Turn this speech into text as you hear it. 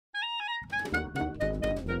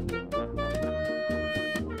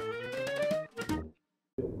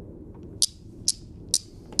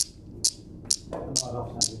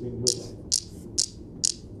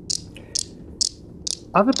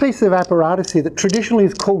Other piece of apparatus here that traditionally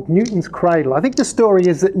is called Newton's cradle. I think the story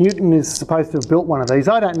is that Newton is supposed to have built one of these.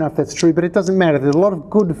 I don't know if that's true, but it doesn't matter. There's a lot of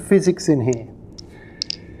good physics in here.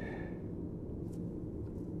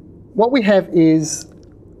 What we have is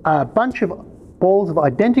a bunch of balls of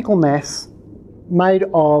identical mass made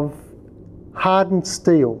of hardened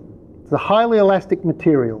steel. It's a highly elastic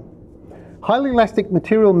material. Highly elastic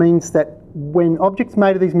material means that when objects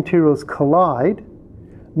made of these materials collide,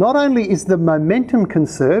 not only is the momentum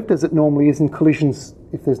conserved, as it normally is in collisions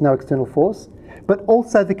if there's no external force, but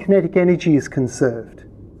also the kinetic energy is conserved.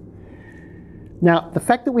 Now, the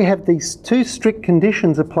fact that we have these two strict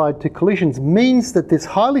conditions applied to collisions means that this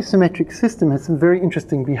highly symmetric system has some very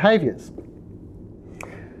interesting behaviours.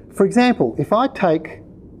 For example, if I take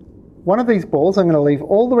one of these balls, I'm going to leave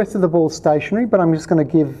all the rest of the balls stationary, but I'm just going to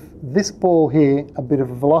give this ball here a bit of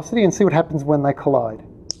a velocity and see what happens when they collide.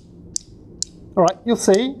 All right, you'll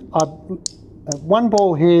see one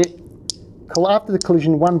ball here, after the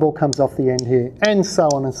collision, one ball comes off the end here, and so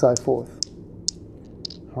on and so forth.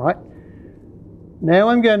 All right, now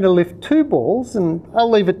I'm going to lift two balls, and I'll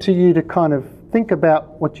leave it to you to kind of think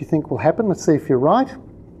about what you think will happen. Let's see if you're right.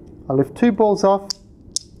 I lift two balls off,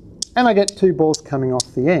 and I get two balls coming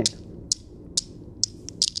off the end.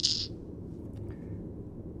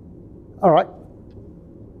 All right.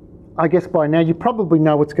 I guess by now you probably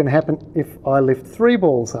know what's going to happen if I lift three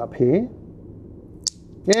balls up here.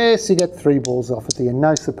 Yes, you get three balls off at the end,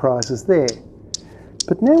 no surprises there.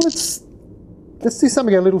 But now let's do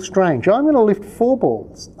something a little strange. I'm going to lift four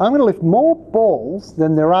balls. I'm going to lift more balls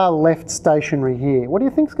than there are left stationary here. What do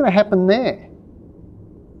you think is going to happen there?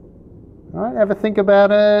 All right, have a think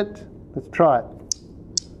about it. Let's try it.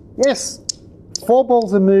 Yes, four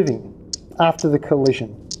balls are moving after the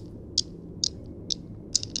collision.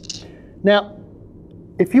 Now,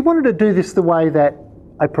 if you wanted to do this the way that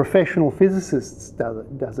a professional physicist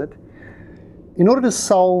does it, in order to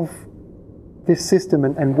solve this system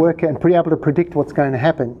and work out and be able to predict what's going to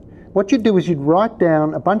happen, what you'd do is you'd write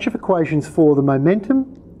down a bunch of equations for the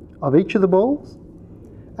momentum of each of the balls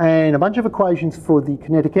and a bunch of equations for the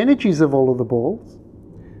kinetic energies of all of the balls,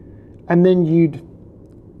 and then you'd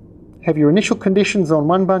have your initial conditions on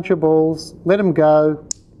one bunch of balls, let them go,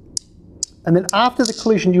 and then after the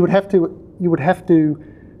collision you would have to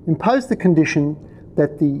impose the condition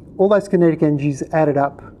that all those kinetic energies added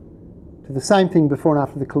up to the same thing before and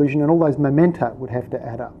after the collision, and all those momenta would have to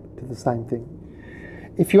add up to the same thing.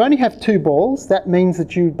 If you only have two balls, that means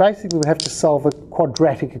that you basically would have to solve a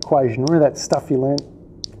quadratic equation. Remember that stuff you learned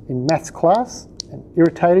in maths class and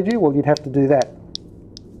irritated you? Well, you'd have to do that.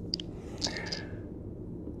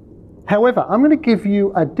 However, I'm going to give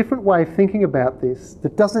you a different way of thinking about this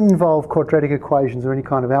that doesn't involve quadratic equations or any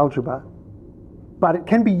kind of algebra, but it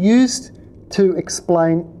can be used to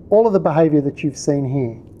explain all of the behaviour that you've seen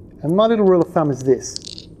here. And my little rule of thumb is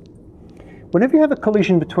this. Whenever you have a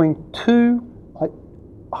collision between two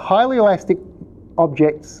highly elastic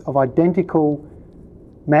objects of identical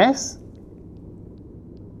mass,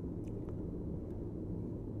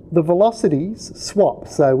 the velocities swap.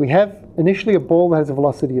 So we have initially a ball that has a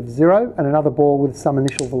velocity of 0 and another ball with some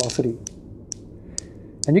initial velocity.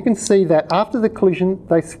 And you can see that after the collision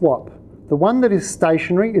they swap. The one that is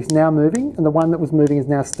stationary is now moving, and the one that was moving is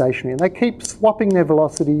now stationary. And they keep swapping their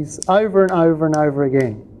velocities over and over and over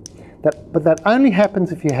again. But that only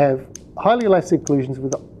happens if you have highly elastic collisions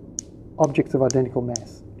with objects of identical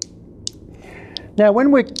mass. Now,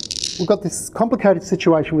 when we've got this complicated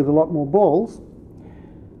situation with a lot more balls,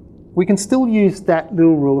 we can still use that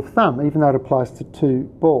little rule of thumb, even though it applies to two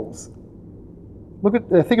balls.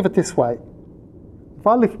 Think of it this way. If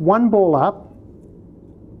I lift one ball up,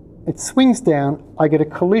 it swings down, I get a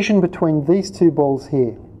collision between these two balls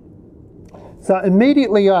here. So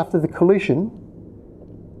immediately after the collision,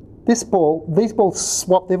 these balls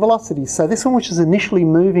swap their velocities. So this one, which is initially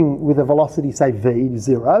moving with a velocity, say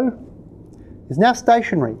v0, is now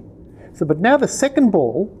stationary. But now the second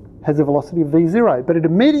ball has a velocity of v0, but it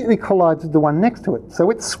immediately collides with the one next to it.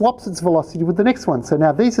 So it swaps its velocity with the next one. So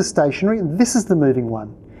now these are stationary, and this is the moving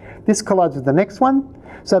one. This collides with the next one.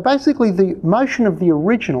 So basically the motion of the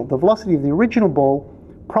velocity of the original ball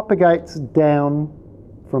propagates down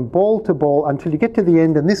from ball to ball until you get to the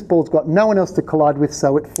end, and this ball's got no one else to collide with,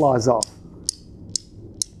 so it flies off.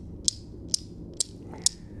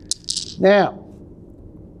 Now,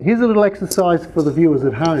 here's a little exercise for the viewers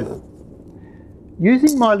at home.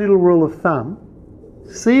 Using my little rule of thumb,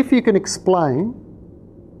 see if you can explain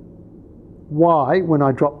why when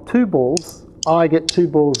I drop 2 balls, I get 2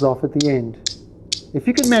 balls off at the end. If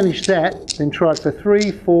you can manage that, then try it for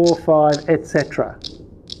 3, 4, 5, etc.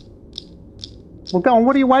 Well, go on,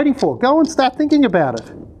 what are you waiting for? Go and start thinking about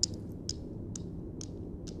it.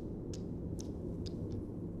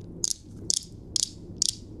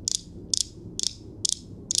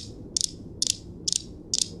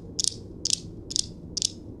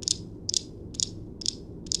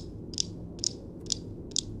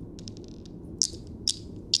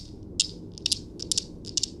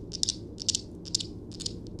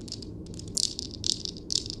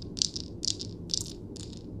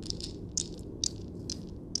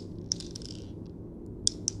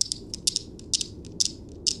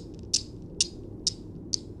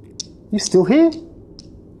 You still here?